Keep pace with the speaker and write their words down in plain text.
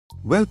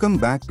Welcome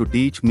back to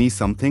Teach Me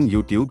Something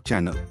YouTube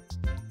channel.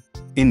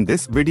 In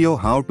this video,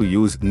 how to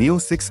use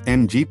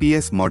neo6m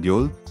GPS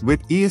module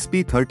with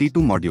esp32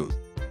 module.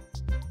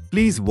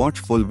 Please watch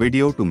full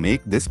video to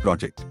make this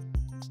project.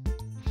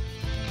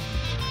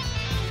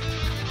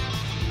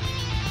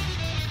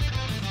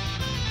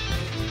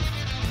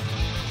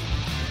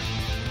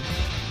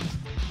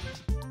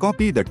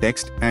 Copy the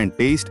text and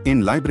paste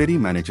in Library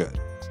Manager.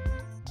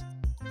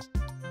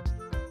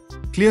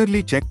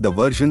 Clearly check the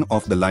version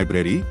of the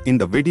library in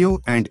the video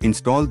and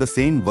install the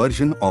same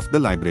version of the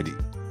library.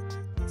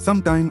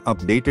 Sometime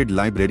updated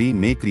library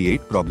may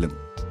create problem.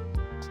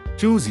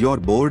 Choose your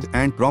board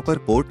and proper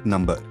port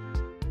number.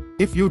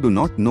 If you do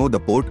not know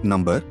the port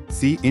number,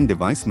 see in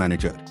Device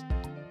Manager.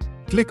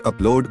 Click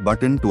Upload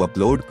button to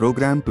upload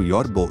program to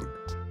your board.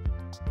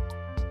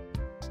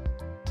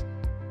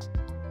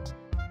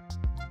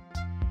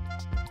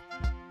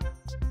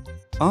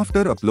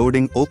 After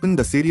uploading, open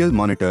the serial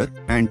monitor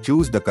and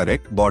choose the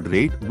correct baud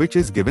rate which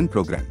is given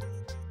program.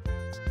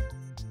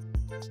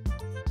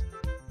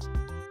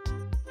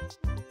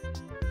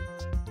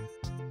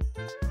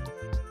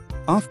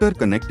 After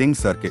connecting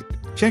circuit,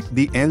 check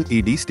the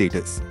LED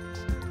status.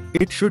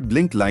 It should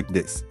blink like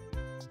this.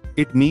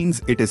 It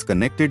means it is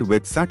connected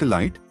with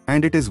satellite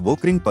and it is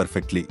working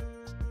perfectly.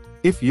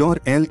 If your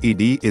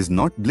LED is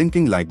not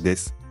blinking like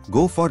this,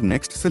 go for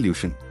next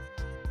solution.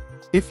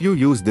 If you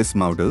use this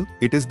model,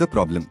 it is the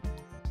problem.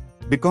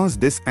 Because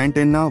this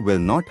antenna will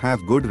not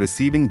have good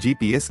receiving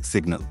GPS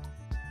signal.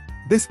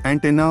 This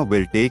antenna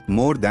will take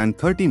more than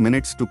 30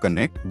 minutes to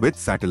connect with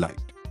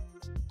satellite.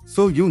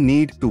 So you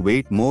need to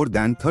wait more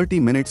than 30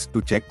 minutes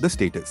to check the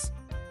status.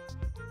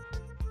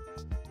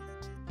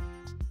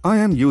 I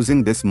am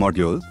using this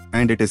module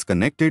and it is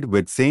connected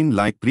with same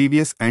like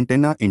previous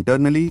antenna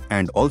internally,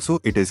 and also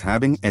it is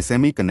having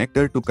SME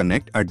connector to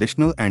connect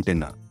additional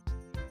antenna.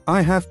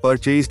 I have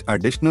purchased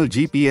additional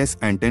GPS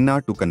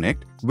antenna to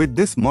connect with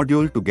this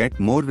module to get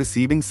more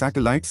receiving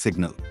satellite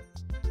signal.